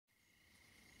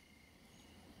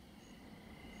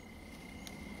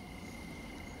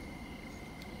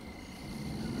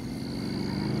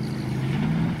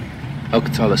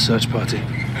Al-Qatala search party.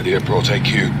 Hadir brought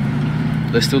AQ.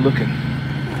 They're still looking.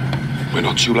 We're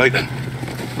not too late then.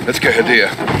 Let's get Hadir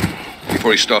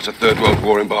before he starts a third world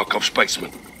war in Barkov's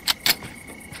basement.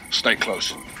 Stay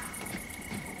close.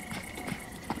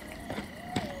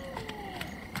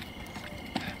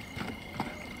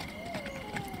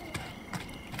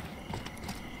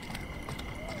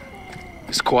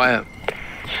 It's quiet.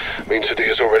 Means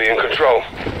Hadir's already in control.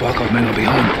 Barkov may not be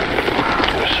home.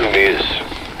 I assume he is.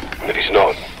 And if he's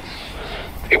not,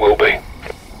 he will be.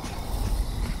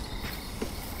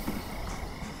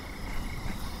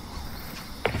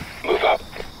 Move up.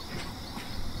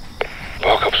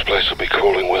 Barkov's place will be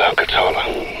crawling without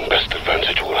Al-Qatala. Best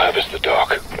advantage we'll have is the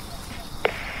dark.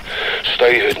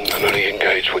 Stay hidden and only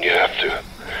engage when you have to.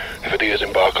 If Hadir's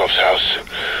in Barkov's house,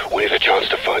 we need a chance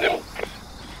to find him.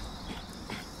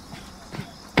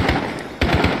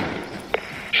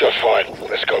 Shots fired.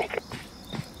 Let's go.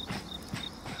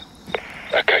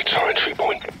 That gate's our entry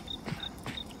point.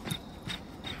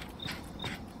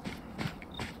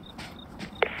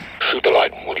 Shoot the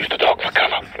light. We'll use the dark for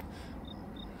cover.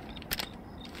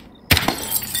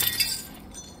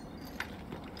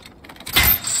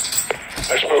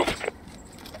 Let's move.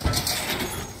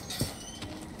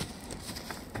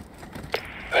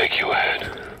 AQ ahead.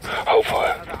 Hold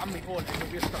fire.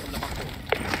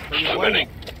 There's too many.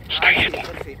 Stay hidden.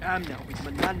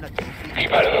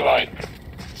 Keep out of the light.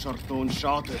 شرطون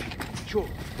شاطر. شوف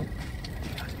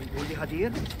لازم نقول لي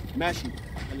هدير. ماشي.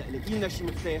 هلا لاقي لنا شي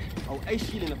مفتاح او اي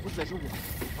شيء لنفوتنا جوا.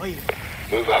 طيب.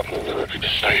 Move up.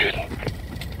 Just stay hidden.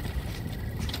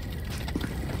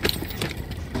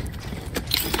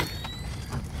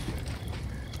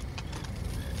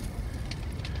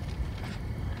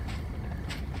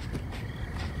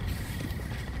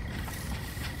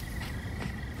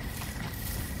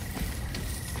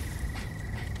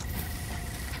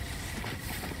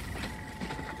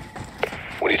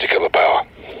 We need to kill the power.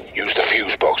 Use the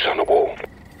fuse box on the wall.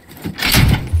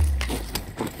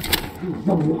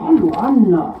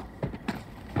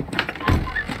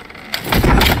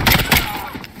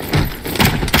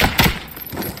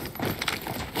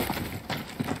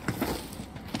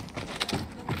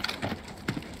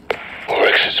 Our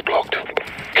exit's blocked.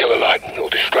 Kill a light and it'll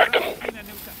distract them.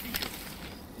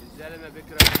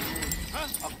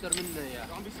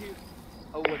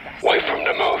 Wait for him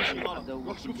to move.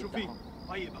 روح شوف شو فيه.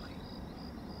 طيب اخي.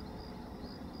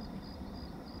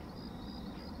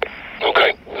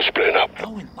 Okay, we're splitting up.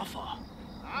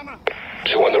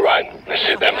 Two on the right. Let's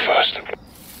hit them first.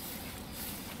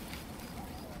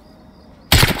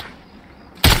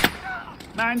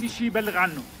 ما عندي شي بلغ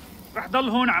عنه. رح ضل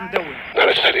هون عم دور. Now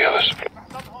let's hit the others.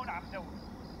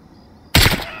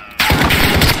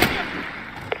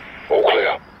 All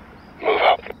clear. Move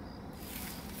up.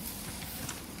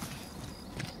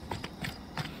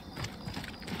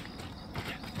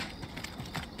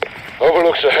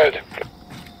 Overlooks ahead.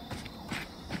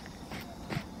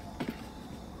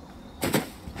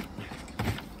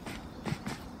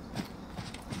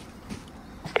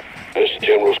 There's the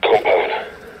General's compound.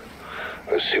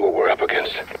 Let's see what we're up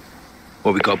against.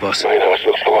 What we got, boss? Main house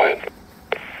looks quiet.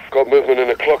 Got movement in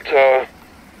the clock tower,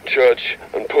 church,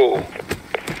 and pool.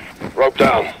 Rope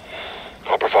down.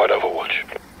 I'll provide overwatch.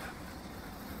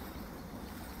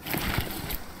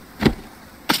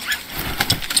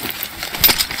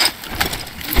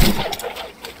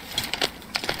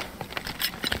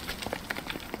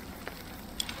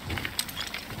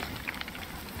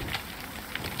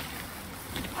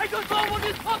 I don't know what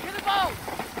he's talking about!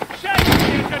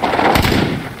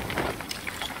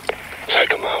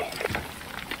 Take him out.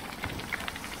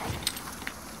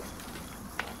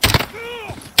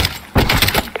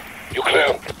 You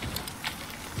clear?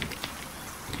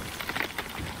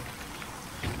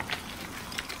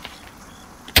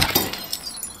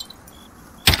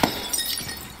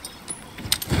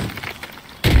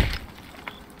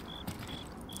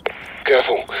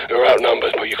 Careful, they're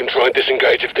outnumbered, but you can try and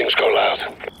disengage if things go loud.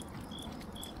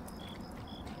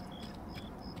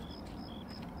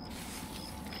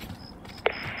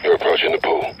 You're approaching the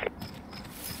pool.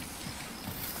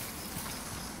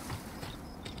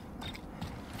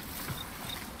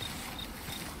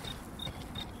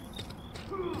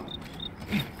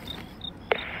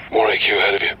 More AQ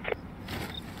ahead of you.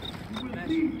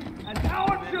 And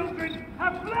our children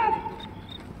have fled!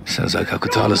 Sounds like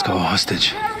Al-Qatala's got a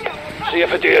hostage. See if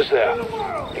Hadir's there.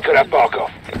 He could have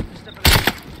Barkov.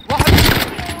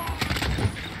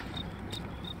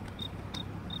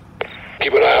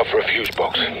 Keep an eye out for a fuse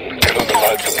box. Get on the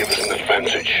lights and give us an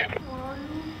advantage.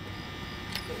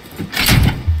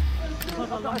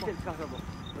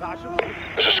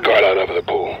 There's a skylight over the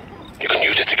pool. You can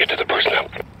use it to get to the prisoner.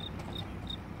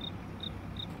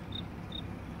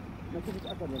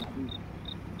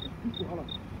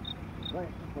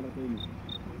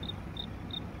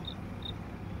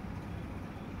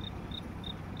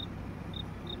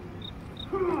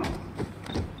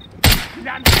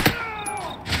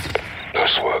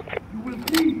 Nice work. You will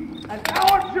bleed, and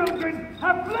our children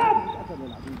have blood!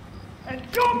 And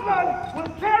your blood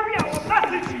will carry our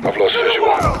message! I've lost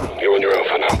visual. You're on your own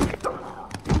for now.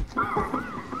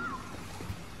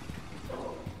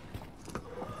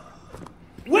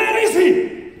 Where is he?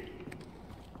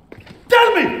 Tell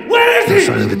me, where is he?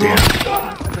 Inside of the dam.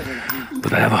 But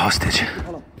they have a hostage.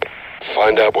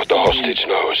 Find out what the hostage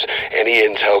knows. Any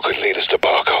intel could lead us to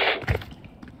Barkov.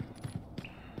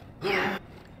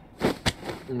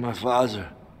 My father.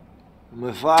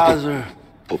 My father.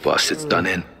 Poor bastard's done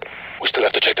in. We still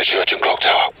have to check the church and clock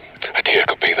tower. Adir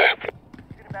could be there.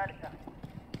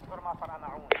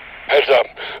 Heads up.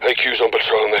 AQ's on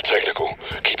patrol and they're technical.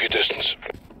 Keep your distance.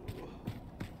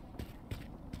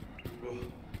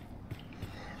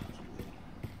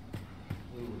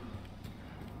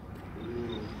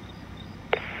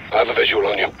 I have a visual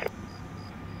on you.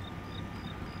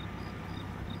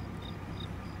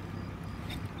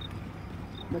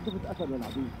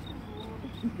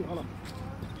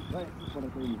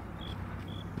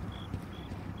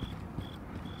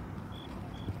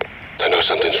 They know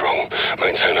something's wrong.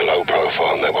 Maintain a low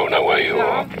profile and they won't know where you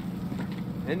are.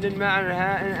 إن المعنى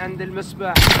هائن عند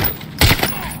المسبح.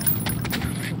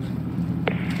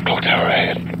 Clock tower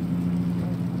ahead.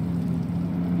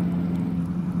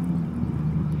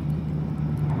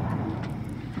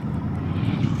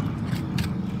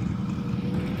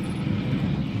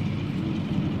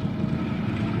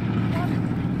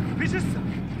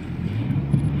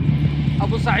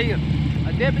 أبو سعير،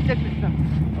 قد إيه بدك تستنى؟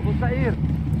 أبو سعير،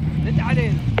 رد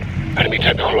علينا. Enemy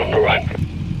technical on the right.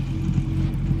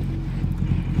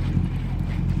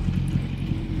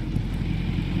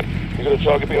 You got a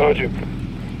target behind you.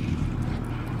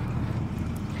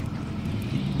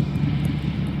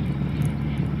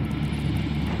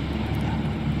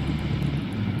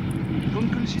 يكون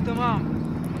كل شيء تمام.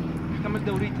 احتمل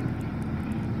دوريتي.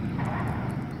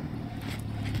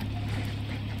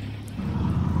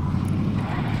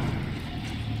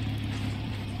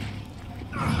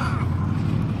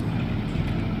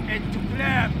 انتوا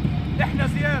كلاب، احنا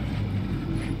ذئاب.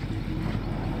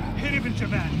 هرب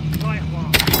الجبان، رايح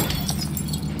وراه.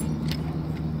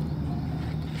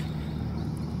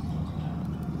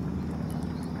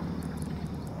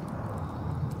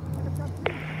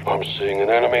 I'm seeing an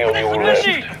enemy on your left.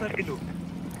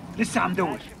 لسه عم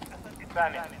دور.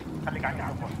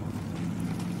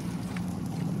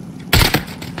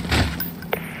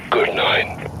 Good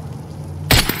night.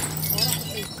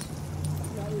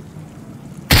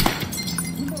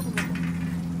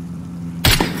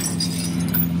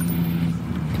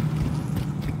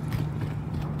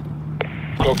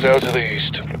 Clocked out to the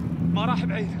east. ما راح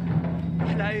بعيد.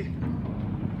 راح لاقيه.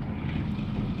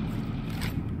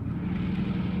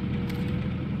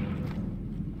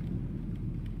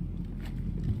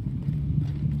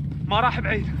 ما راح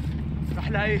بعيد. راح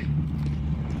لاقيه.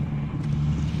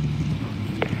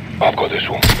 I've got this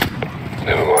one.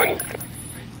 Never mind.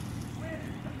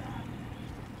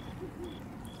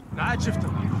 بعد شفته.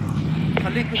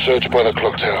 خليك. Search by the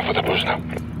clock tower for the prisoner.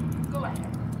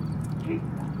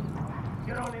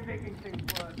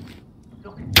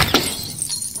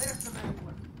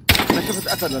 انا شفت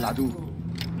اثر للعدو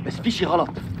بس في شي غلط.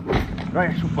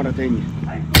 رايح اشوف مرة تانية.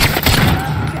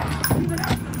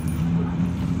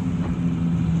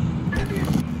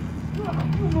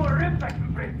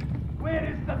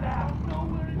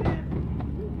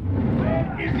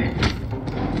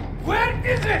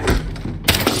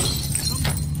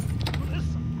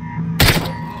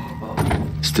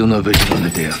 Still no vision on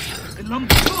the deal.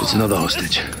 It's another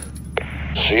hostage.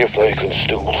 See if they can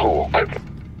still talk.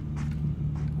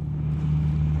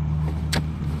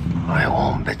 I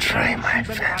won't betray my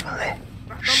family.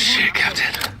 Shit,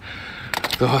 Captain.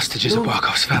 The hostages are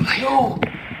Barkov's family.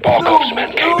 Barkov's men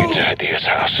came into Hadir's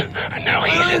house, and now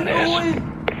he's in theirs.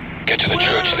 Get to the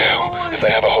church now. If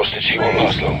they have a hostage, he won't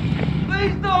last long.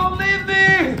 Please don't leave me!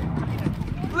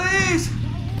 Please!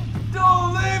 Don't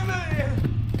leave me!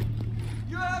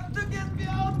 You have to get me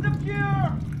out of here!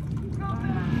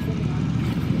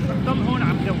 ضل هون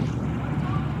عم دور.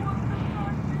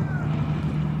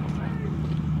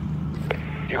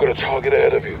 You got a target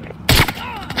ahead of you.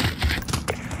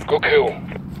 Go kill.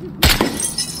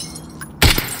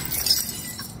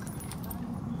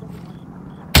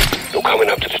 You're coming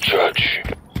up to the church.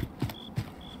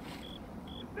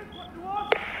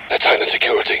 Let's maintaining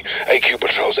security. AQ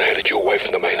patrols are headed your way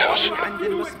from the main house.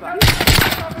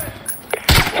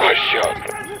 Nice shot.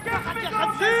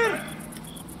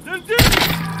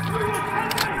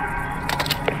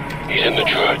 He's in the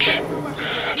church.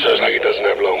 Sounds like he doesn't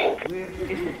have long.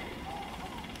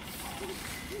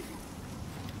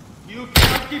 You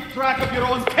can't keep track of your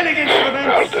own killing instruments!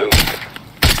 I'll do.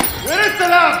 Where is the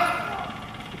lab?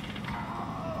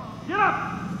 Get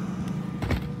up!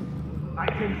 I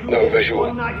can do No this visual.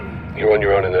 all night. You're on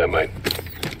your own in there, mate.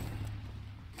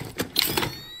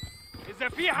 إذا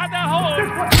في حدا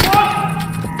هون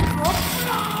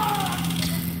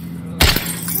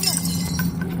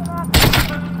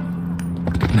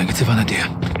Negative on idea.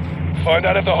 Find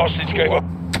out if the hostage gave up.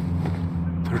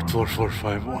 Third floor,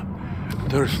 451.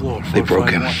 Third floor, 451. They broke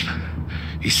him.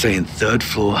 He's saying third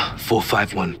floor,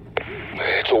 451.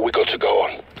 It's all we got to go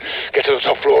on. Get to the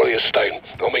top floor of the estate.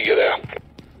 I'll meet you there.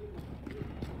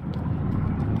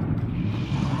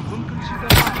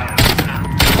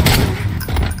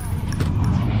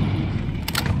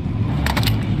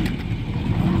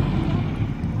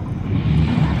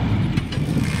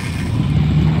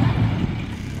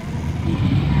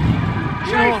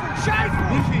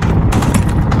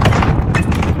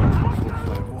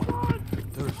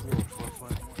 Third floor,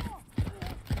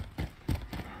 451.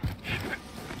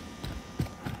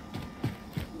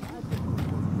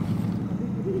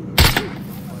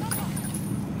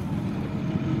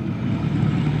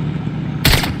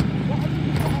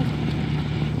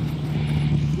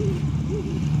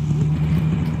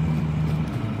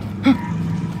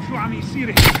 شو عم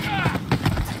يصير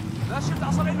لا شفت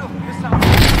عصر له لسه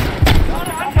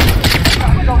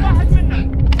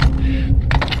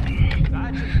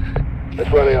Let's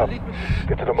run it up.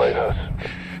 Get to the main house.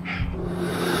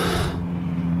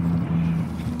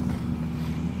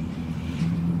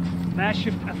 ما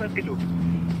شفت اثر له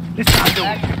لسه عم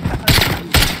دور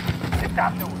لسه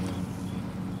عم دور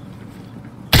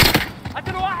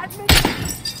قتل واحد منهم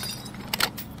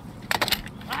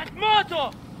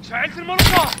هتموتوا شعلت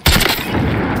المرقى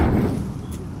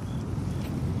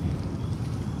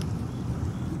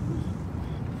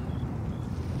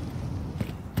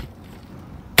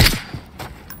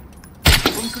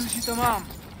كل شيء تمام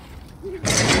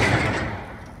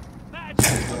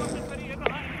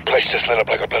Place just lit up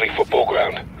like a bloody football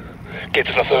ground. Get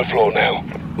to the third floor now.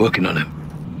 Working on him.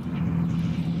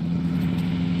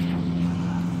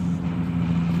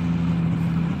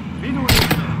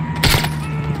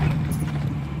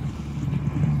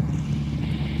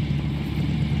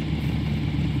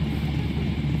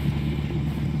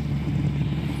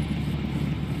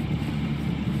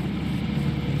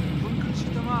 كل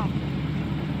شيء تمام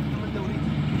نعمل دوري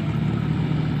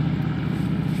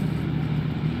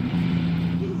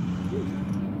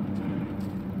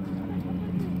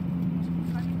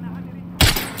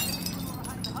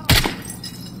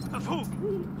مفهوم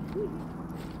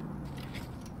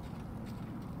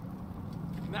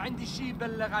ما عندي شيء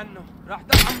بلغ عنه راح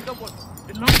دور عم دور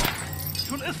اللمبة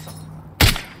شو القصة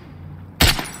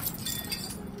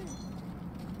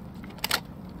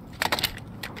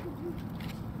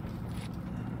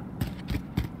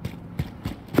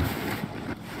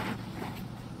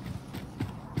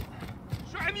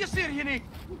شو عم يصير هنيك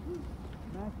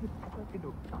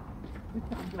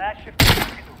ما شفت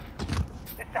اثر له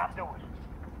لسه عم دور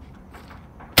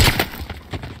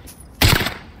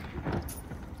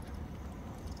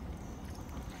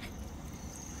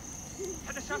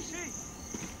حدا شاف شيء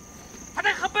حدا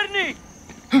يخبرني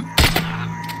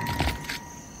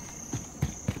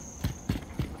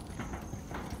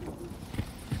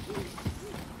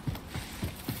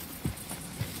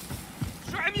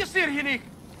شو عم يصير هنيك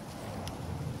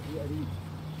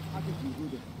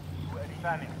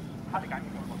سامع حدك عم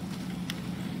يقرب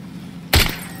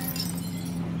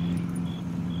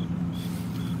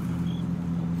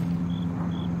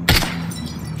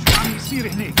شو عم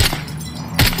يصير هنيك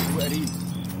هو قريب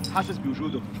حاسس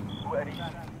بوجوده. هو قريب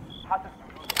حاسس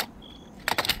بوجوده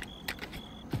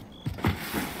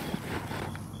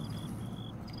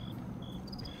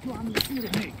شو عم يصير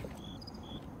هنيك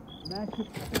ما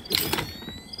شفت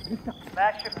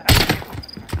اثر له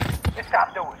لسه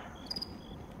عم دور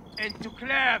انتو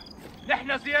كلاب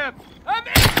نحن ذئاب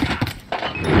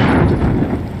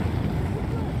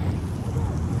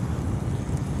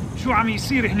شو عم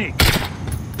يصير هنيك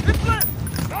اطلع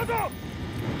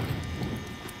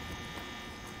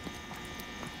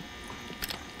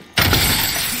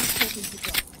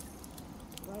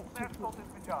صوت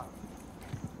انفجار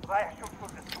رايح شوف شو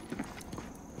القصة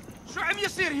شو عم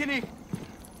يصير هنيك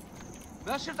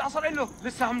ما شفت عصر له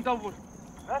لسه عم دور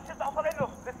ما شفت عصر له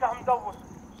لسه عم دور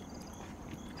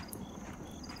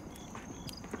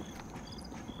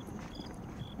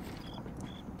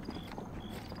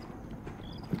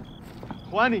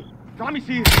اخواني شو عم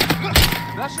يصير؟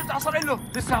 ما شفت عصر له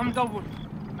لسه عم ندور.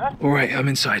 All right, I'm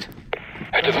inside.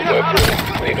 Head to the third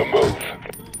floor. We need to move.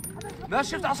 ما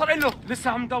شفت عصر له لسه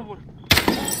عم ندور.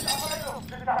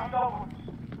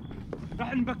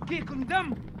 رح نبكيكم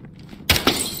دم.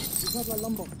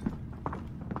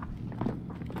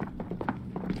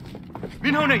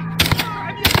 مين هوني؟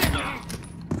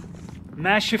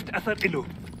 ما شفت اثر إله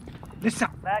لسه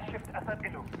عم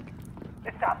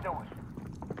دور.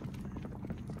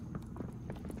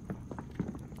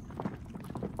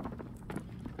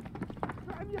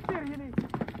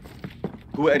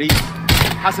 هو قريب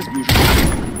حاسس بوجود.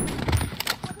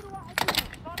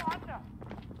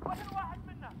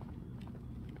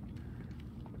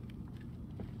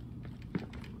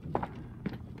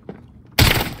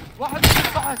 واحد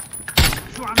من بعد.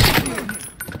 شو عم يصير هنا؟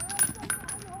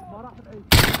 ما راح بعيد.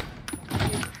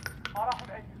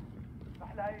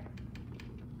 رح لاقيه.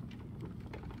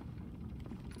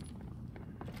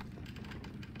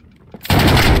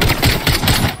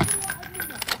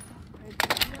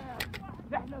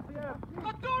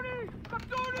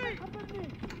 قتلوني.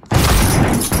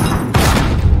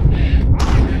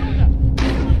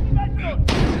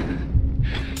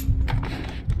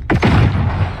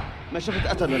 ما شفت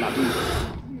قتل للعدو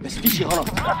بس في شي غلط.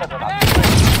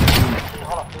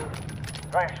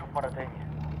 رايح شوف مرة تانية.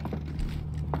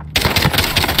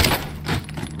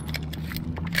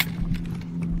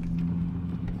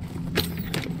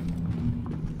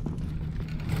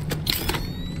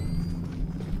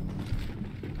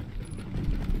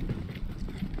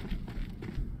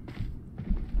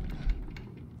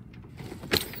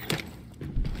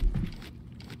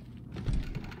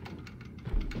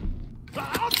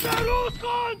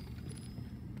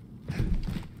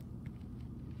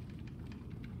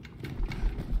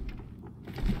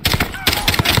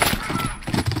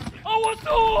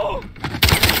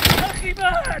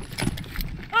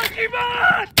 أخي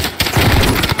مات!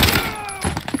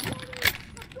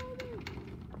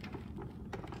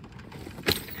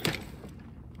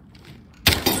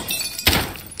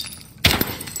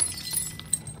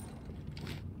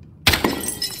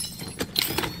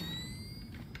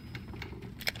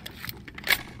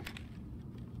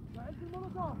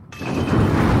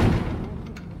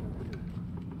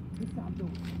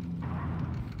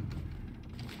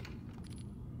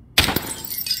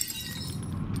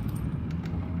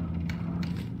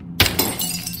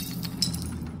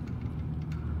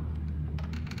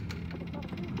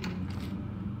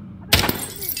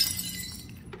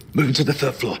 Moving to the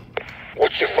third floor.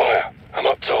 Watch your fire. I'm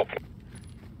up top.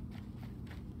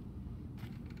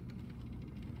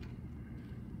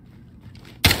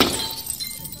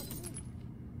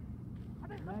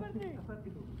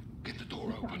 Get the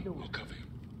door open. We'll cover you.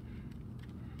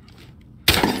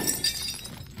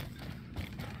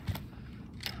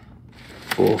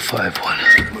 Four, 5,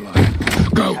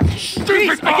 1. Go!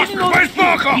 Stupid bastard! Where's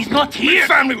Barker? He's not here. His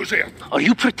family was here. Are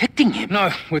you protecting him?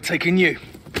 No, we're taking you.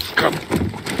 Come.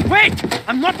 Wait!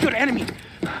 I'm not your enemy.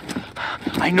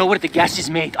 I know where the gas is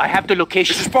made. I have the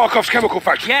location. This is Barkov's chemical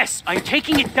factory. Yes, I'm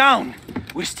taking it down.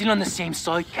 We're still on the same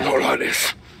side, Captain. Not like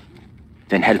this.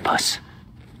 Then help us.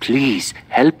 Please,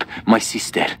 help my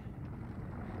sister.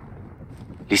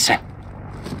 Listen.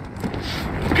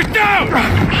 Get down!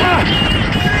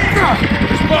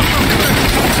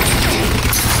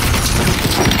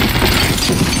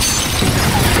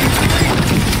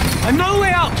 I'm no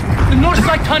way out! The north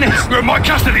side tunnels! You're in my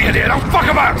custody, idiot! Don't fuck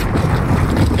about!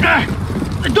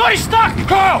 The door is stuck!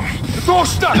 Carl! The door's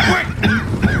stuck! Quick!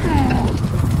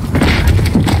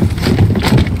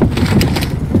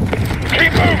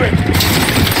 Keep moving!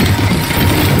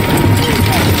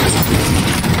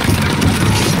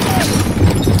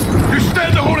 You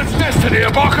stand the hornet's nest in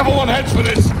here! Barker will want heads for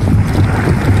this!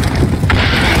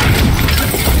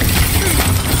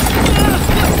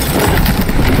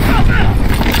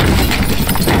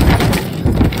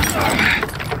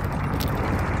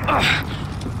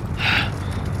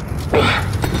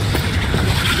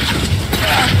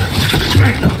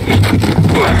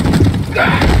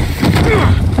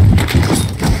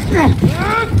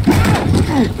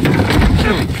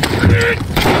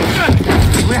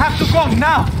 We have to go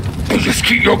now. Just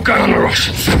keep your gun on the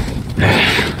Russians.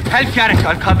 Help Garrick,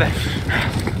 I'll cover.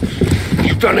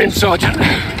 You done in, Sergeant?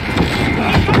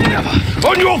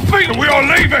 On your feet, and we are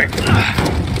leaving!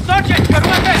 Sergeant, your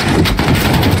weapon!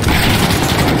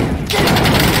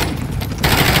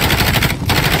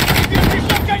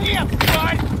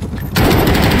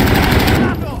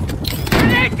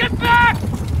 Get back!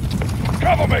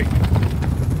 Cover me!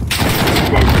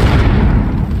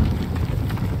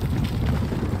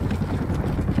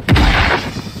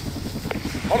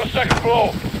 On the second floor.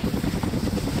 floor.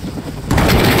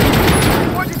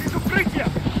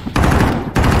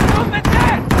 Movement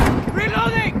there!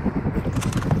 Reloading!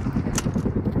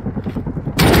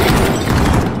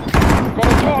 Got a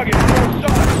target, north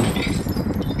side.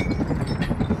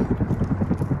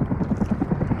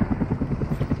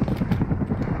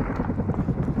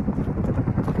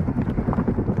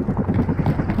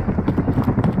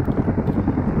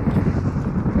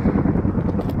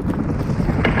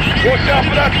 Watch out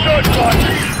for that searchlight!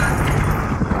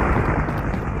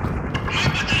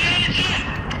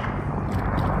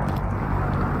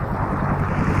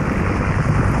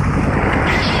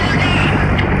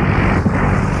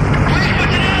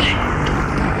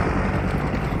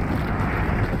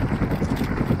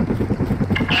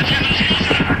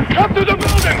 Come to the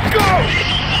buildings, go!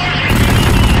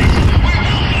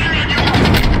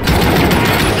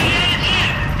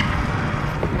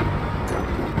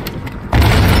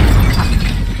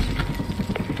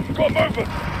 Got movement!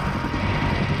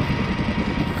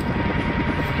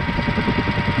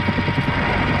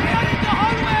 Clearing the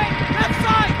hallway! Left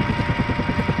side!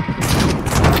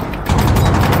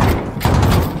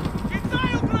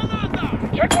 Кидаю граната!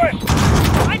 Check west!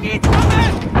 I need cover!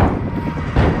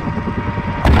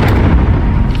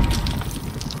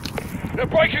 They're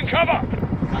breaking cover!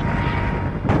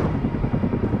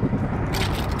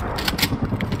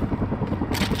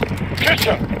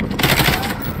 Kitchen!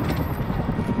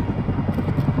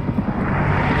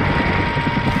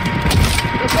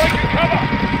 They're breaking cover!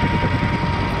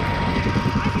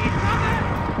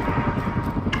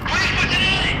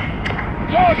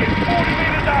 Target 40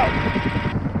 meters out!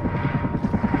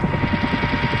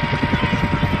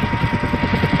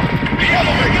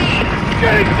 Follow me!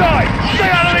 Get inside!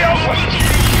 Stay out of the open!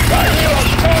 That's your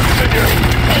targeting you!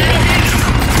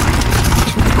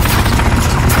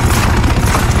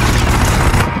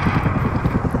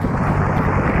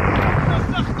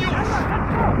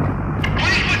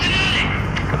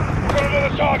 Got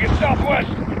another target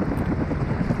southwest!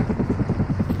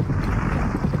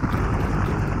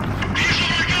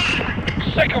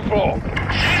 Second floor!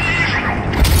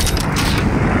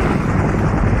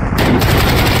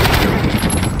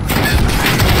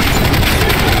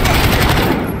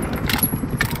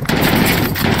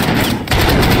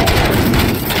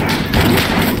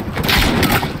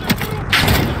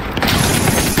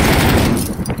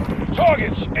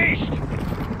 Targets east!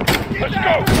 Let's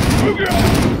go! Move your arm!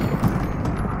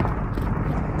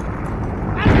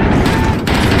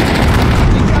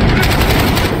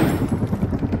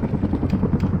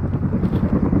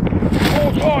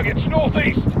 All targets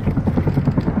northeast!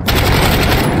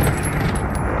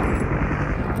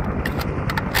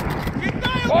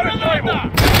 By the table!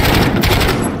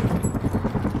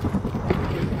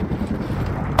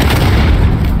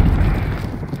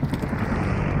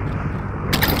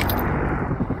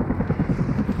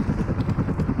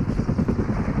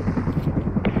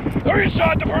 They're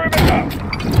inside the perimeter!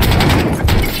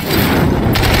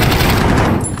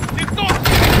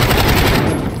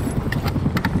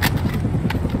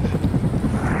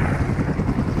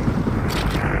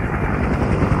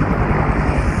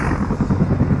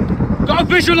 Got a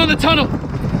visual on the tunnel!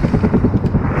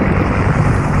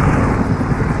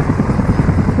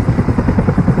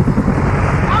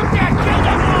 Out there! Kill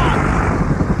them all!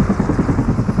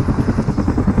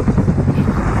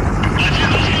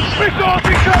 Missiles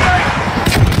incoming!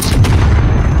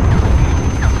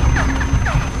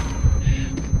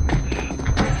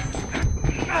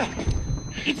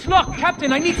 It's locked,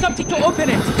 Captain! I need something to open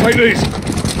it! Take these!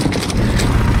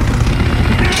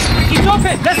 It's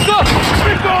open! Let's go!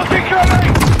 Missiles incoming!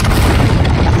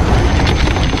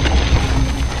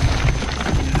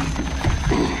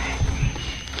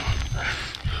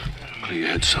 Clear your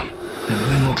head, son. Never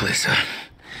been more clear, sir.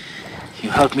 You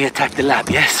helped me attack the lab,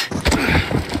 yes?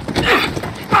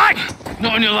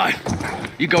 Not on your life.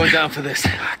 You're going down for this.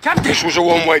 Captain! This was a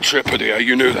one-way trip, Padilla.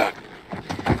 You knew that.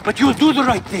 But you'll do the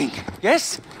right thing,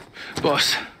 yes?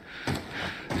 Boss,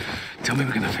 tell me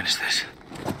we're gonna finish this.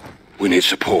 We need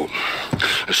support.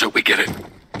 Let's hope we get it.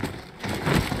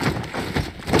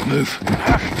 Move.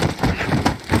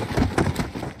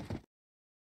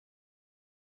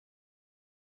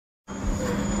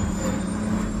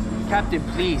 Captain,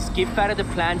 please, give Farah the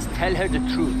plans, tell her the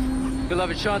truth. You'll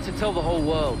have a chance to tell the whole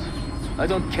world. I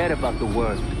don't care about the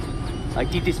world. I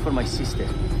did this for my sister.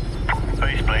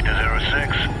 Baseplate to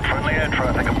 06. Friendly air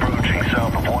traffic approaching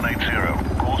south of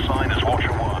 180. Call sign is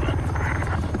Watcher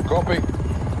 1. Copy.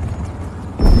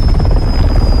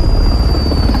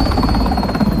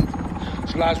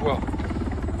 It's Laswell.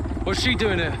 What's she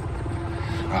doing here?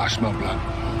 I smell blood.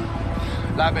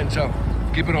 Lab intel.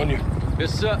 Keep it on you.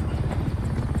 Yes, sir.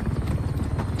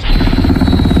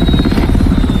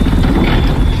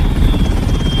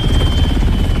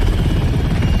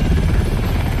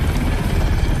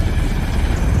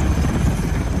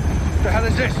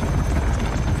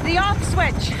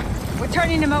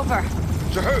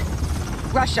 To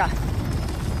who? Russia.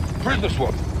 Prisoner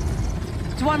swap.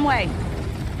 It's one way.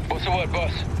 What's the word,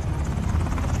 boss?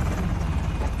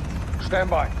 Stand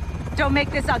by. Don't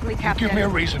make this ugly, Captain. Give me a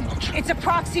reason, not you. It's a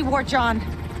proxy war, John.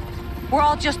 We're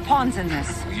all just pawns in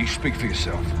this. You speak for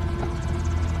yourself.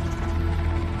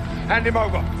 Hand him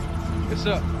over. Yes,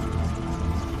 sir.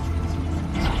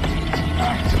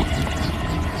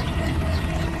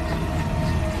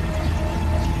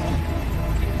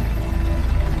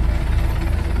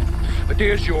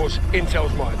 Idea's yours,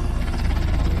 intel's mine.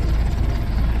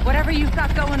 Whatever you've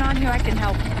got going on here, I can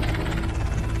help.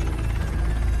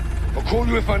 I'll call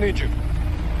you if I need you.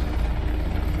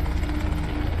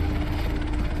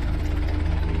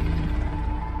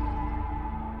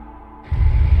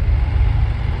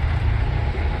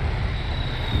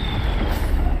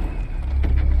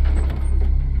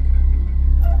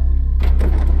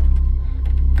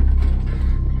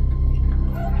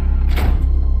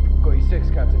 Got you 6,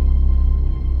 Captain.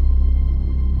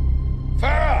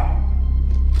 Farah!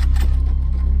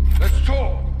 Let's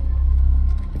talk!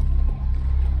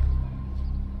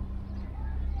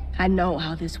 I know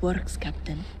how this works,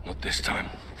 Captain. Not this time.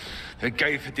 They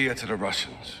gave Hadir to the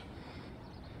Russians.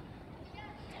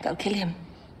 They'll kill him.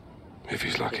 If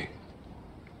he's lucky.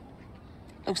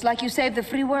 Looks like you saved the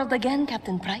free world again,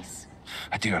 Captain Price.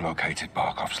 Hadir located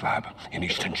Barkov's lab in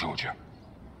eastern Georgia.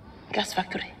 Gas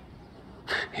factory.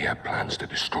 He had plans to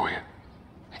destroy it.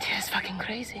 It is fucking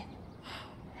crazy.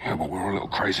 Yeah, but we're a little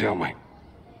crazy, aren't we?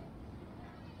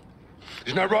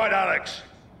 Isn't that right, Alex?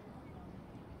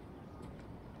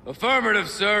 Affirmative,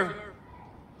 sir.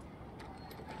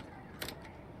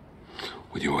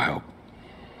 With your help,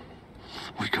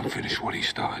 we can finish what he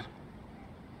started.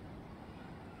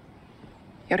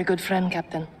 You're a good friend,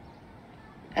 Captain.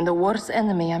 And the worst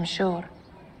enemy, I'm sure.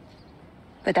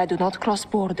 But I do not cross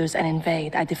borders and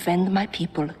invade. I defend my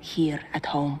people here at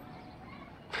home.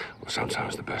 Well,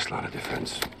 sometimes the best line of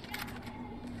defense.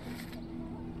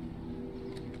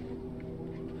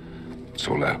 It's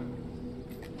all out.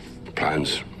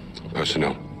 Plans,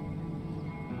 personnel.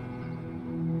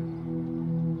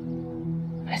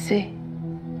 I see.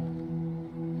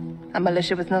 A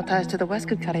militia with no ties to the West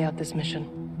could carry out this mission.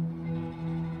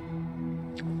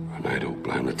 And they'd all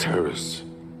blame the terrorists,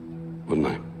 wouldn't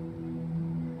they?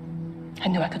 I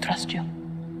knew I could trust you.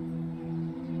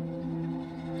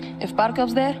 If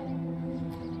Barkov's there,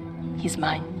 he's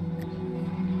mine.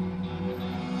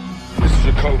 This is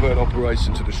a covert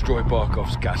operation to destroy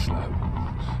Barkov's gas lab.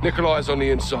 Nikolai's on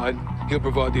the inside. He'll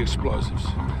provide the explosives.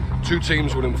 2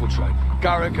 teams will infiltrate.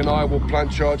 Garrick and I will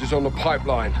plant charges on the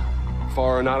pipeline.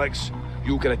 Farah and Alex,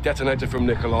 you'll get a detonator from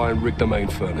Nikolai and rig the main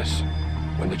furnace.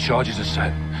 When the charges are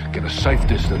set, get a safe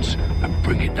distance and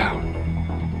bring it down.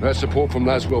 That support from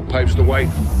Laswell paves the way.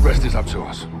 Rest is up to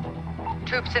us.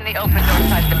 Troops in the open north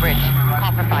side of the bridge.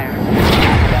 Call for fire.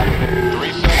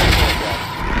 3 seconds.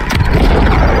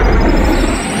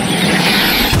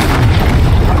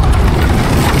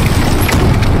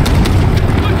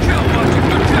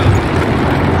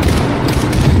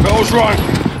 Bell's run.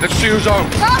 Let's see who's on.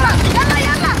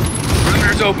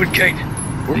 Perimeter's open, Kate.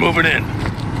 We're moving in.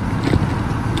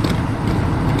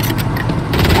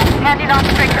 Handing off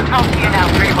straight control to you now,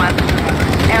 3-1.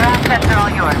 Air assets are all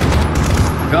yours.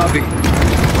 Copy.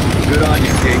 Good on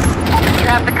you, Kate. You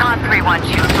have the con, 3-1.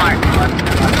 Shoot smart.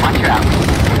 Watch her out.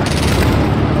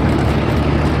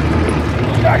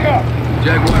 Back up!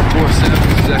 Jaguar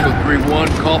 4-7, Echo 3-1,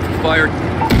 call for fire.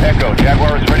 Echo,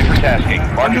 Jaguar is ready for tasking.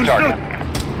 Mark your target.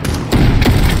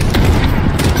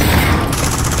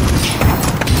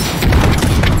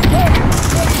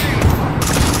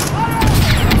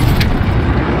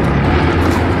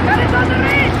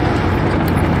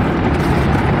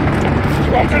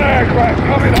 Rocket aircraft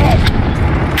coming up!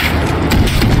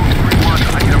 3-1,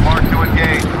 I need a mark to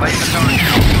engage. Lay the target.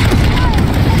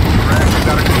 Correct, we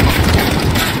got a group.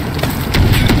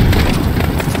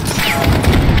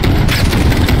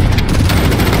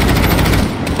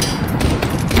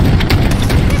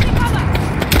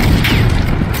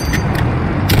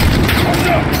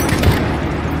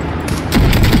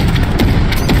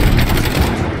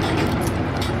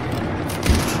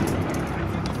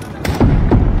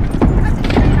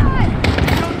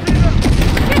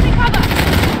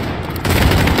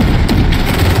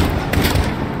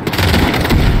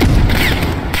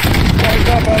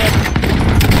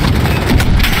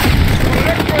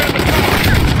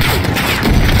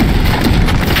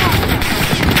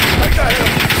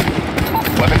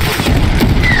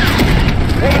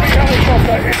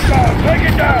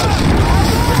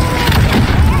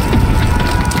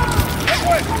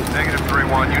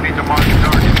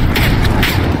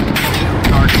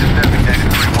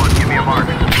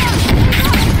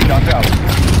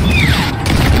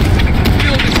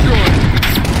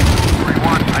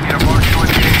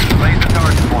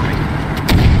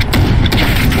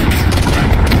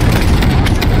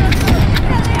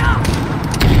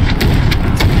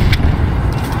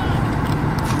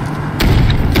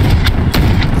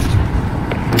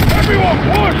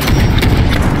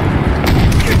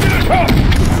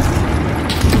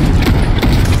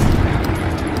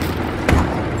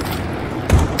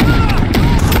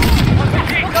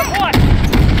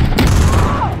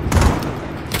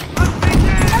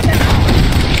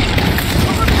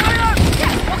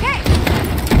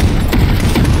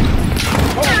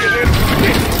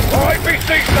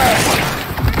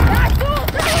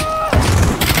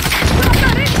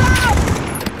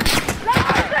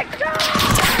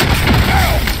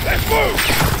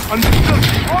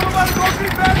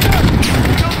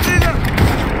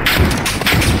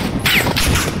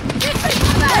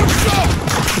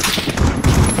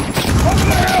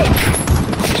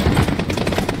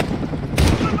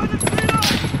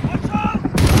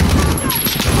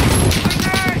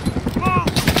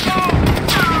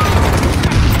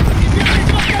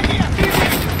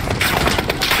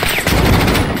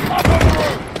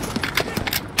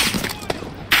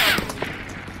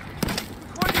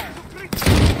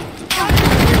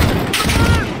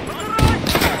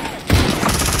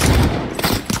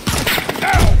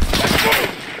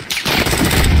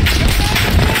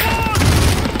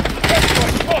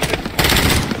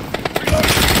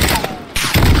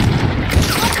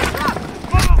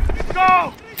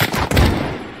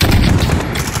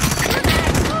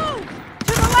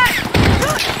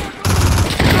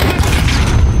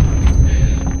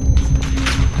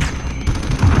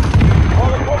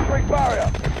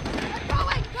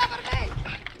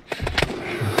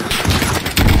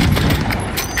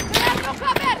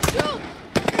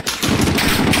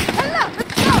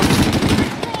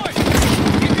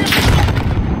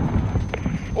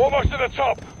 the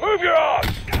top! Move your ass!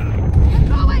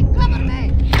 Throwing! Cover me!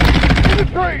 In the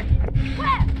trees!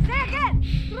 Where? Say again!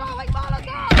 Throwing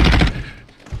Molotov!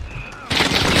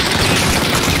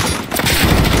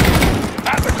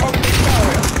 At the concrete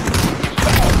barrier!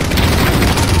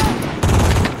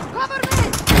 Cover me!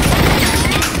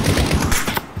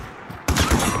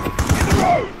 In the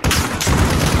road!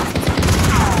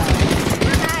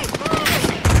 Grenade! Moving!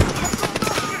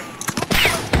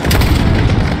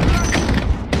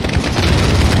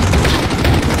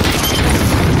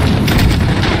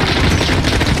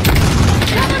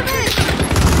 Cover me!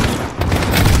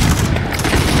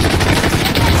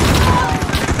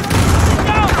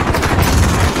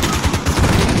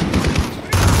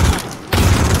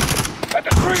 At the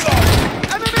tree line!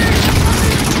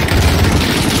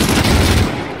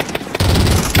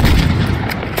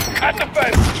 At the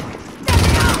fence!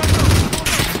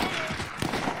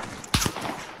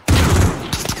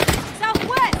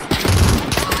 Southwest!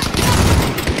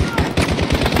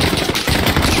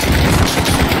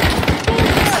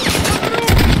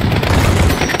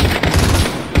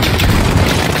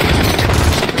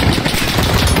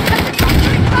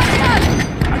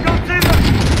 I don't see them!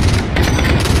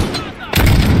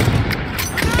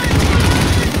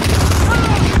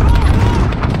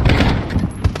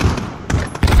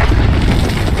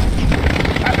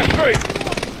 At the tree!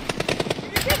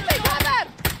 Give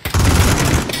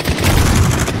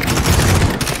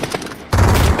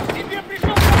me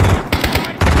cover!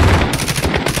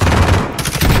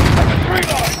 At the tree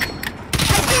line!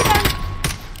 I see them!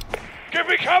 Give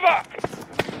me cover!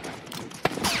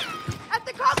 At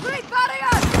the concrete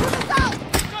barrier! To the south!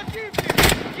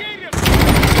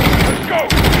 Let's go!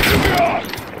 Move your ass!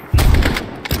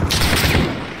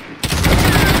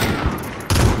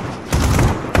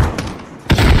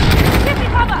 Give me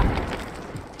cover!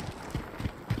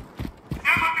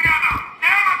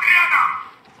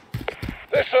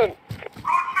 Listen!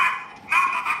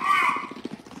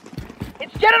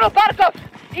 It's General Barkov!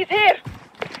 He's here!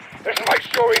 Let's make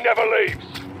sure he never leaves!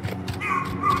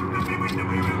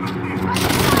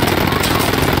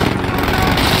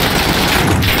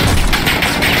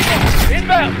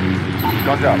 Inbound!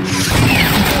 Guns up.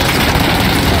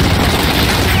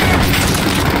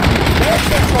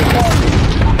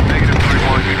 Negative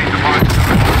 31, you need to find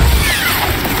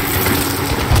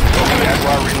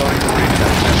Jaguar reloading for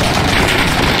reset.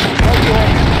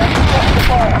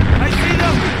 I see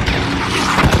them!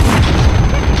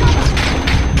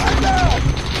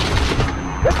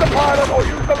 Hit the pilot or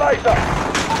use the laser!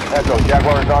 Echo,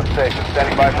 Jaguar is on station,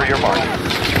 standing by for your mark.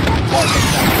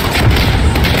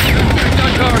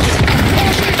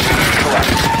 Correct.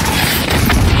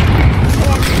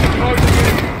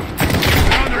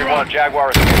 3-1, Jaguar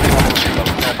is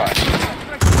stand by.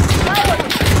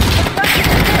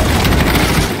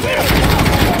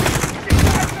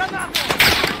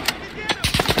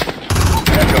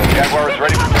 Echo, Jaguar is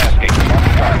ready for tasking. On the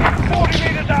target. 40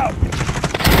 meters out!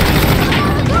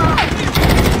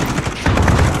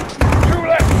 Two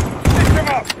left! Stitch him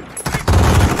up!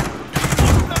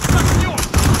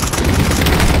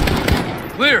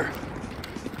 Clear!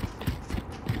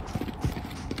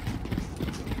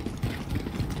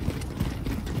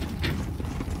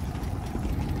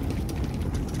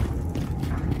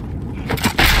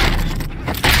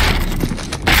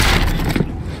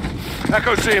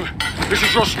 Echo team, this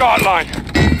is your start line.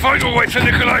 Find your way to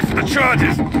Nikolai for the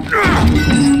charges.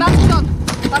 Last shot!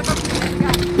 Barkov!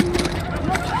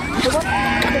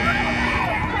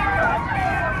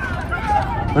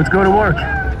 Let's go to work.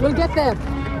 We'll get there!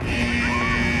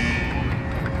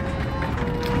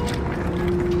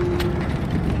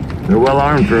 They're well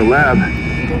armed for a lab. We're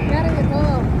carrying it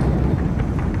all!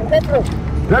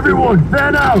 Everyone,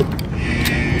 fan out!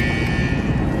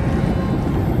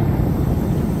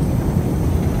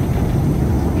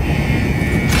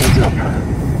 Heads up.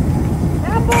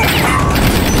 Let's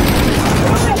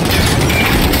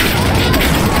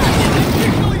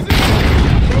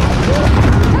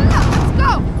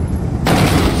go!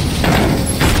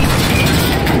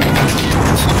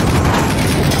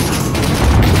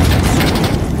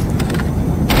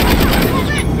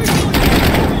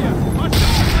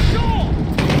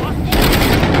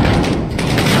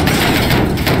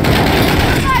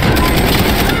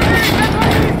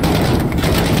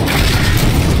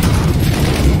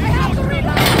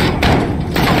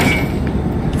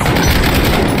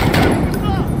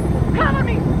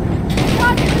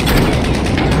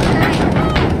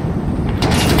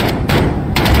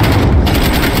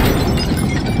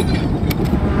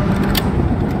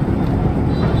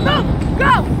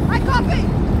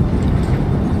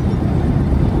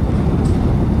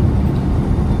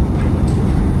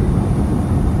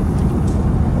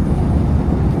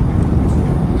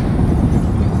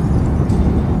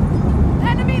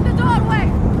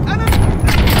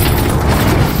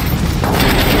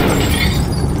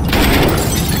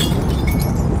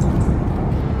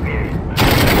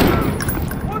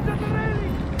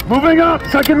 Moving up,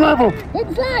 second level.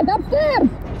 Inside, upstairs.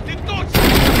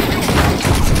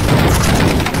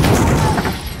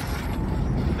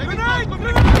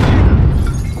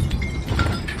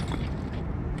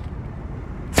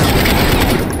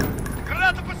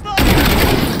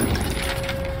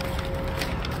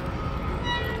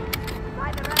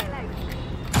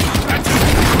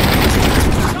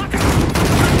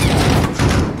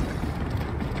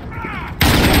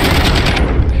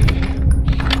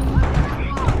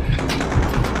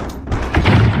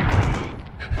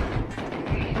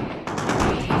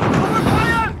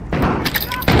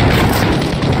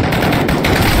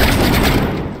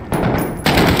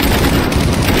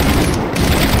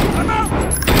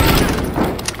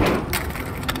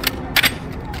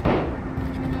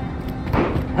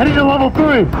 Heading to level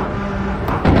 3.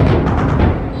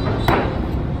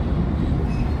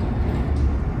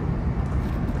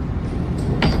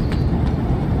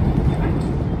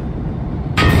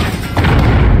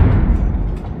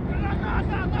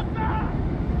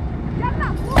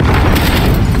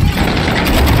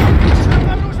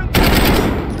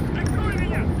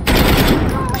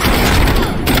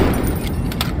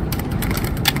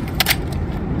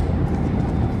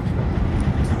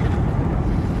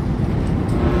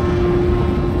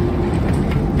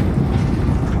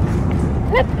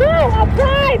 Let's go,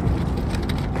 outside!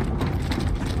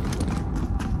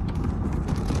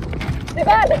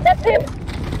 Ivan, that's him!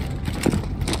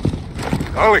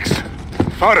 Alex!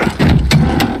 Farah!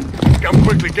 Come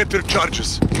quickly, get your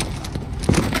charges.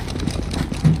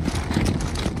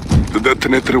 The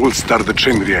detonator will start the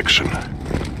chain reaction.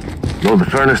 Load the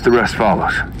furnace, the rest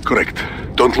follows. Correct.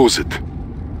 Don't lose it.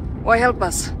 Why help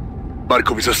us?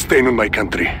 Barkov is a stain on my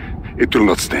country. It will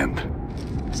not stand.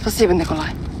 Спасибо,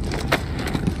 Nikolai.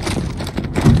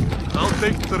 I'll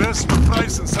take the rest for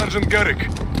Price and Sergeant Garrick.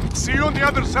 See you on the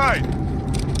other side.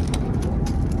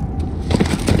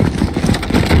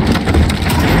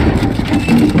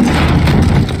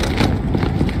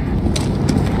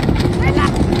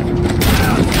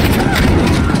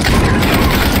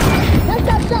 Get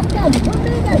that shotgun! We'll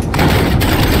need it!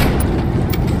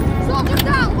 Soldier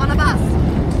down, one of us!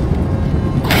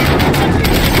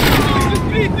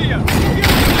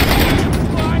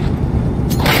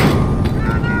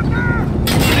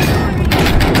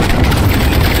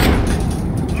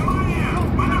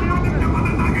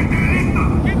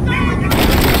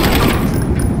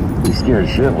 He's scared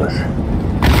shitless.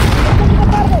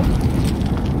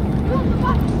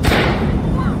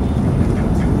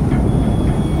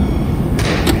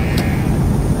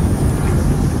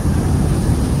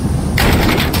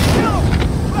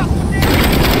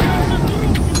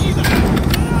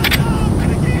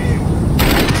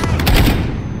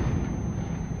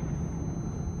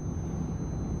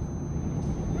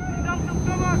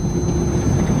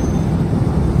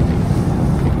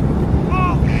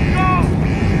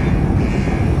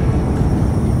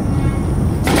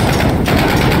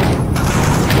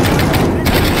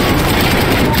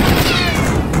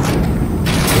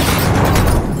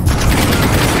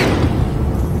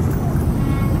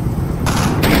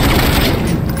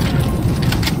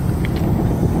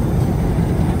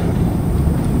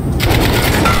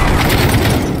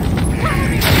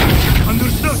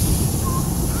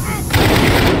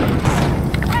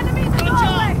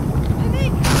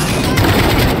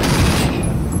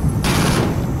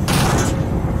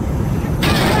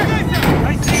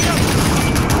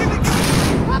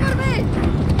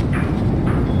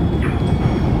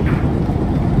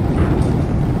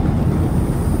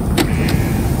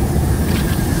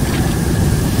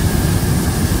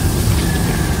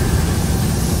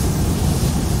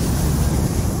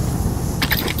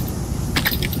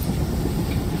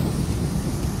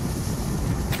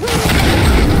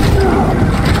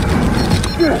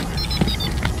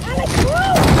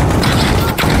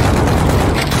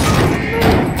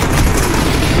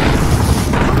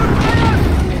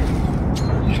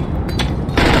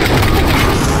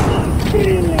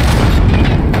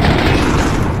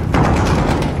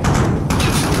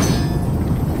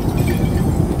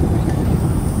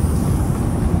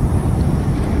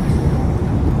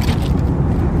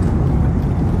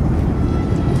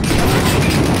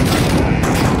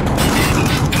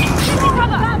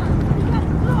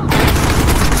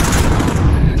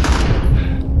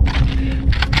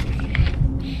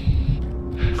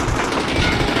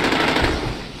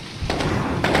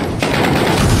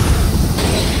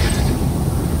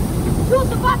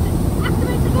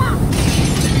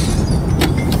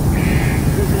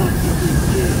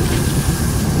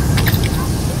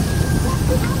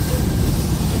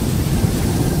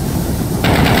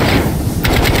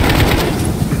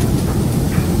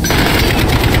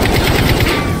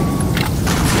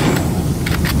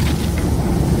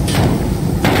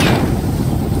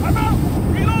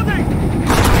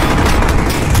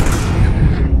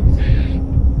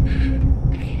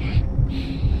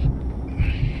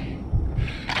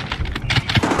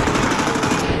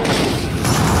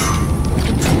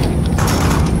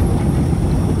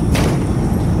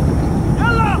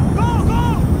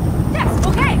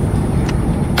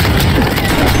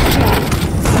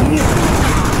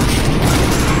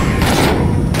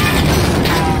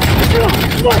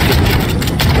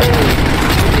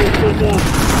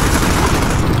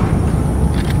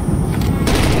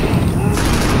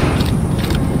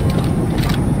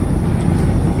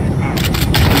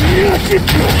 Big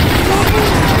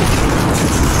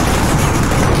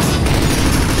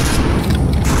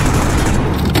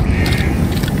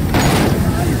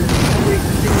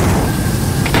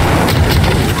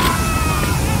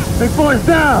boy's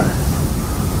down!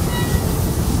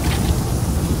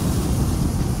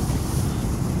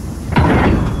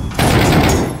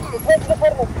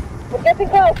 We're getting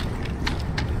close.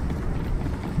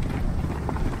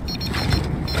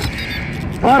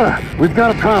 Potter, we've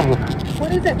got a problem.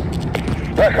 What is it?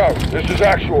 Echo, this is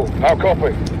Actual. How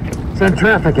copy? Send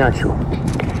traffic, Actual.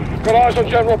 Got eyes on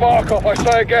General Barkov. I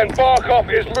say again, Barkov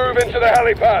is moving to the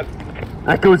helipad.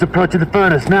 Echo is approaching the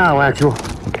furnace now, Actual.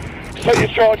 Set your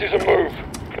charges and move.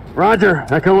 Roger,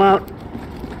 Echo out.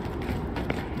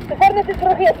 The furnace is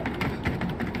through here.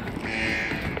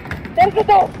 There's the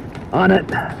door. On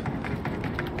it.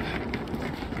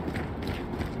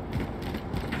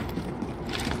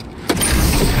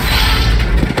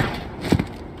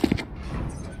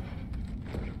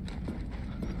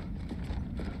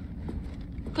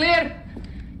 Clear!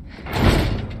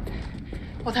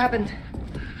 What happened?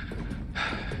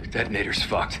 Detonator's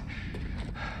fucked.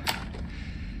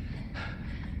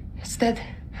 It's dead.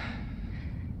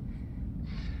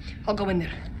 I'll go in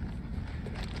there.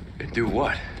 And do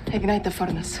what? Ignite the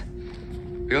furnace.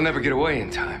 You'll never get away in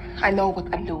time. I know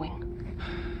what I'm doing.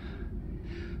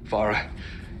 Farah,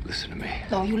 listen to me.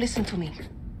 No, you listen to me.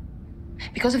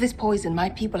 Because of this poison, my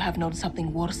people have known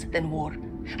something worse than war.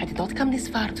 I did not come this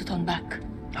far to turn back.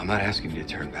 I'm not asking you to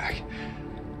turn back.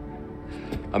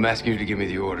 I'm asking you to give me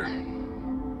the order.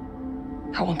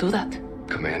 I won't do that.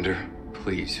 Commander,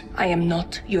 please. I am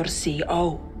not your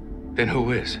CO. Then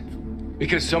who is?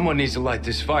 Because someone needs to light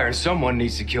this fire and someone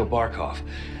needs to kill Barkov.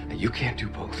 And you can't do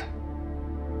both.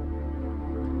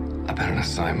 I've been on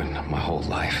assignment my whole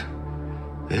life.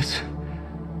 This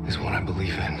is what I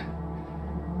believe in.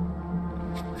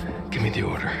 Give me the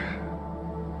order.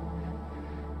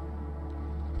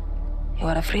 You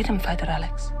are a freedom fighter,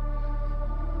 Alex.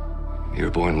 You're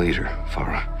a born leader,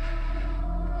 Farah.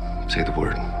 Say the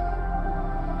word.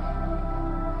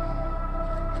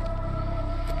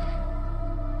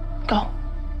 Go.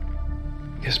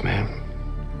 Yes, ma'am.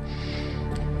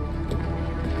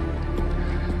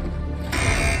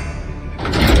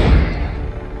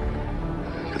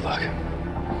 Good luck.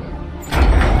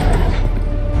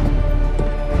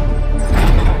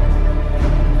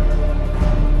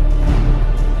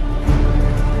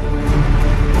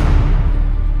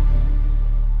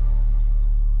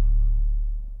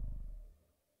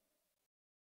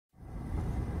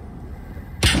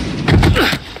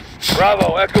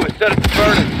 Bravo, Echo is set at the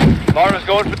furnace. Farah's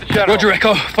going for the general. Roger,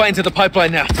 Echo. Fight into the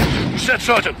pipeline now. Set,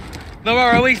 Sergeant. No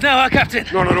ROEs now, huh, Captain?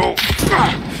 None at all.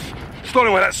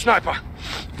 Starting with that sniper.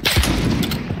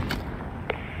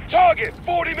 Target,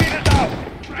 40 meters out.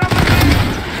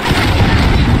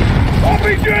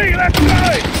 RPG, left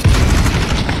side.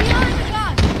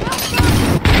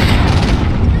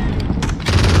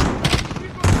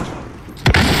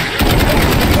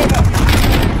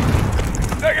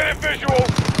 Negative visual.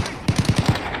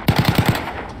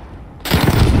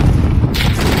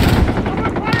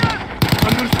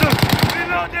 Understood.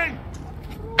 Reloading.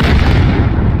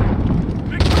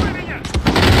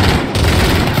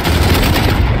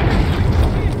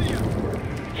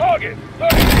 Target,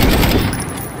 30.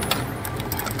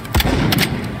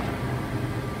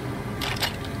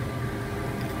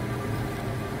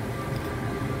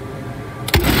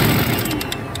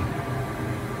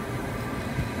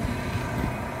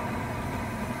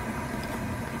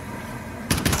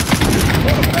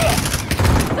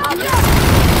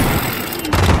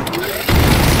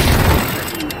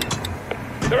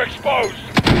 They're exposed.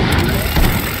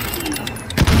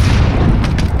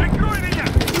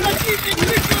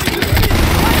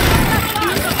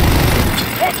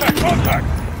 Contact, contact.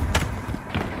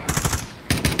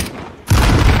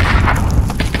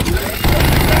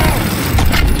 Down.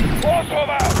 Warsaw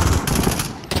out.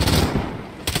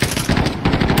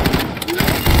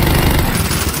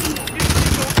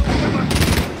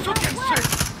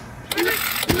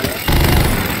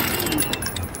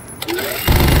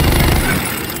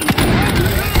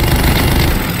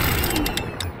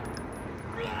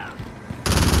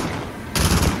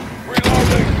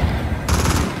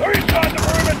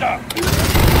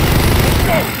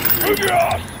 Move your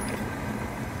ass!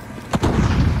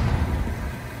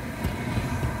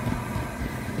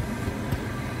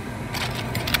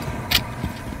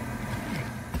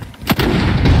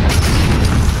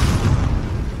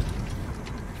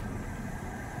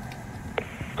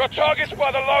 Got targets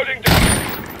by the loading dock.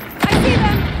 I see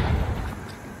them!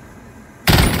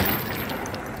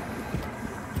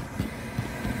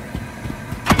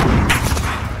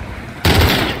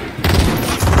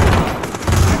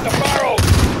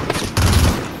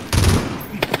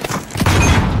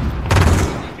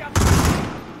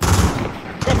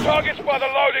 Got targets by the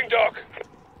loading dock.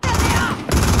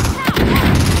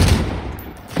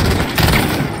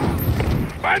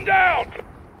 Man down!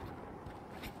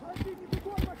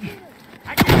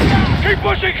 Keep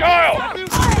pushing, Kyle!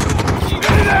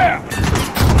 Get in there!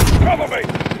 Cover me!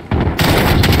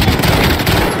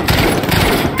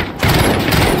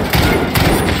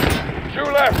 Two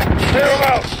left. Clear them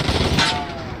out.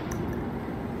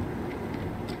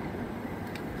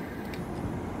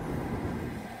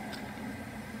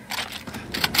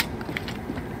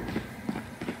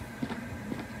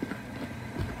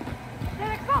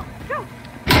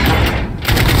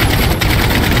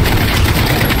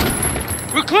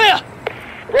 We're clear!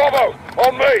 Bravo,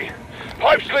 on me.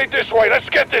 Pipes lead this way. Let's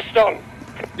get this done.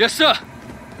 Yes, sir.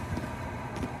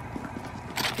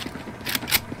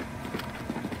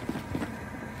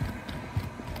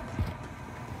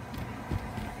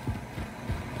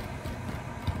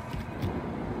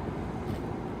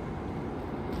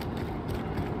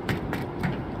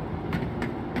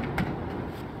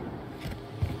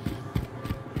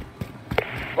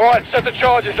 All right, set the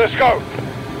charges. Let's go.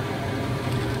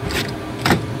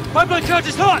 Pipeline charge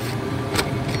is hot!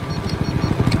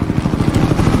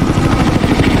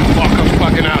 Fuck, I'm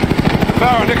fucking out.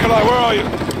 Farah, Nikolai, where are you?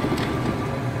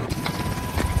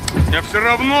 Мне все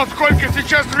равно, сколько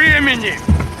сейчас времени!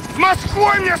 С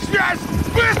Москвой мне связь!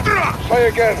 Быстро! Say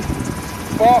again.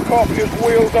 Barkov is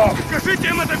wheeled up. Скажите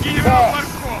им это, генерал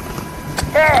Барков!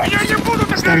 Я не буду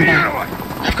тормозировать!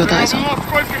 Все равно,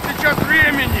 сколько сейчас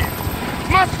времени! С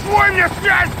Москвой мне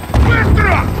связь!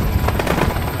 Быстро!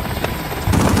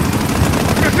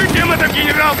 Скажите им это,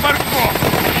 генерал Барков!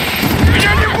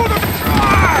 Я не буду...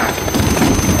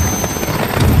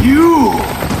 You!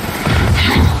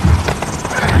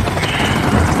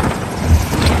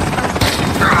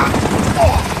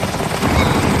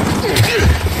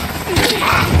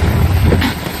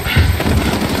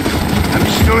 I'm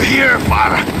still here,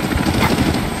 Farah.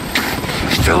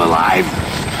 Still alive.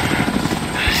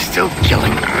 Still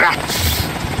killing rats.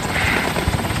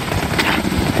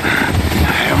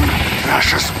 I am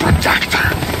Russia's protector.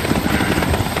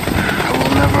 I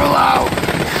will never allow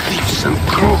thieves and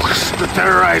crooks to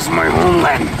terrorize my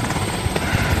homeland.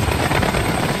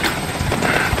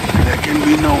 There can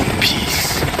be no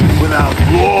peace without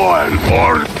law and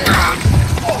order.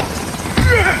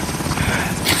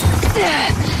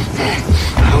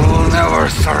 I will never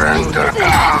surrender.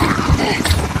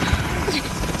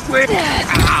 Wait.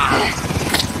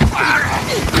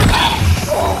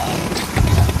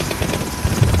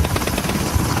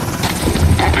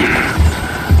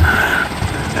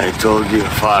 I told you,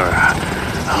 Farah,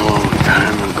 a long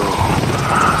time ago.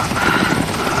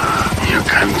 Your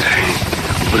country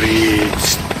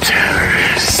breeds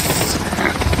terrorists.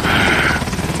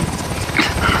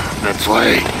 That's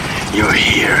why you're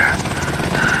here.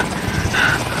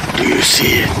 Do you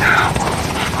see it now?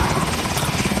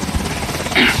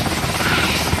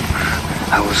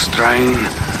 I was trying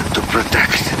to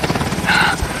protect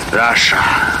Russia.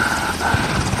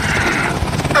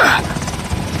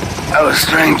 I was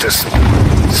trying to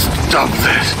stop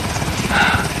this.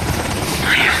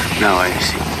 Now I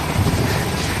see.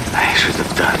 I should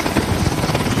have done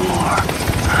more.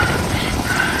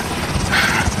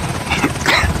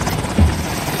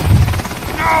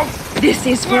 This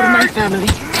is for my family.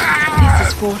 This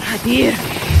is for Hadir.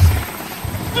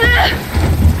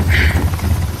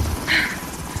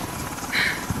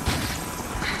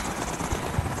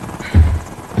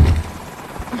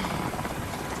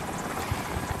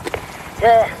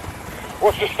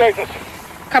 What's the status?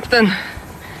 Captain,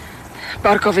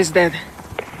 Barkov is dead.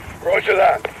 Roger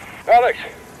that. Alex,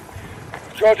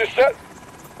 charges set?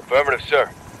 Affirmative, sir.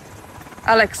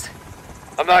 Alex,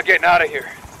 I'm not getting out of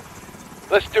here.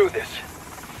 Let's do this.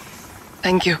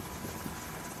 thank you.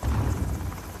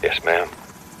 Yes, ma'am.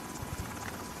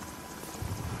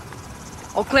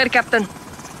 All clear, Captain.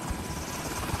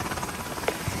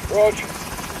 Roger.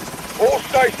 All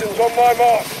stations on my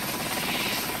mark.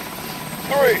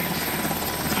 3,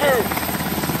 2,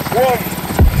 1.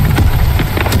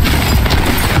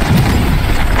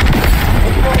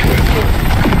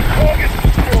 Target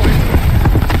destroyed.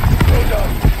 Well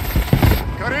done.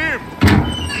 Karim!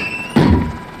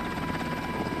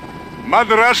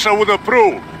 Mother Russia would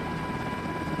approve.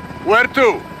 Where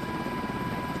to?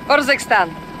 Kazakhstan.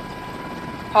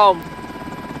 Home.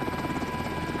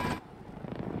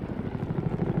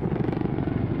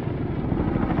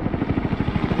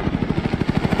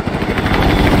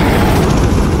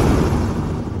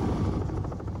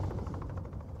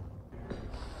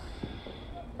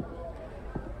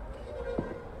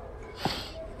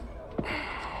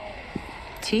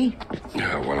 Tea?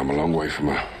 Yeah, well, I'm a long way from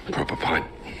a proper pint.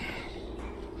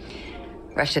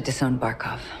 Russia disowned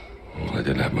Barkov. Well, they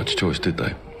didn't have much choice, did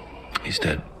they? He's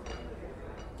dead.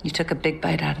 You took a big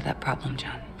bite out of that problem,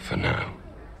 John. For now.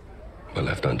 But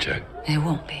left unchecked. It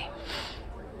won't be.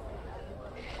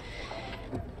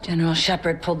 General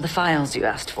Shepard pulled the files you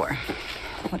asked for.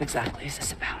 What exactly is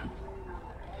this about?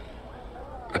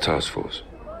 A task force.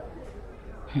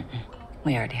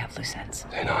 We already have loose ends.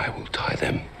 Then I will tie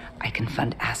them. I can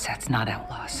fund assets, not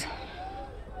outlaws.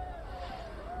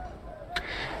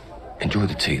 Enjoy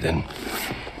the tea, then.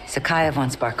 Sakhayev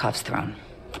wants Barkov's throne.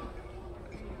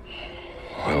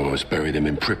 I almost buried him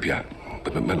in Pripyat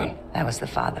with Macmillan. That was the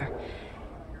father.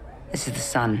 This is the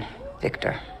son,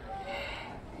 Victor.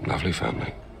 Lovely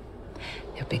family.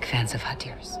 They're big fans of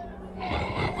Hadir's. Well,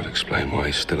 that would explain why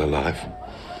he's still alive.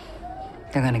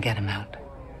 They're gonna get him out.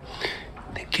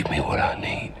 Then give me what I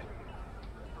need.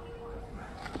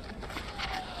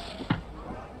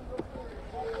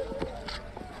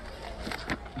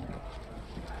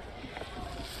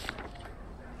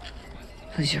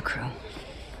 Who's your crew?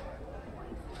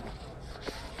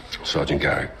 Sergeant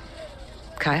Gary.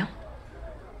 Kyle?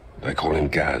 They call him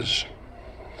Gaz.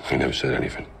 He never said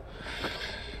anything.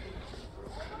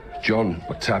 John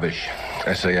McTavish,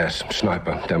 SAS,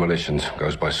 sniper, demolitions,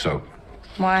 goes by SOAP.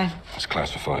 Why? It's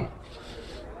classified.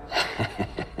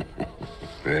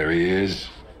 There he is.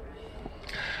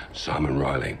 Simon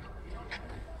Riley.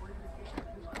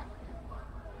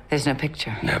 There's no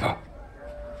picture. Never.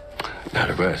 Now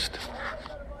the rest.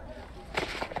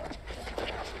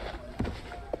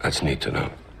 That's neat to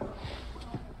know.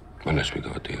 Unless we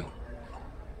got a deal.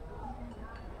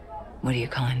 What are you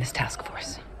calling this task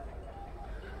force?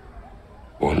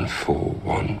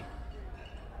 141.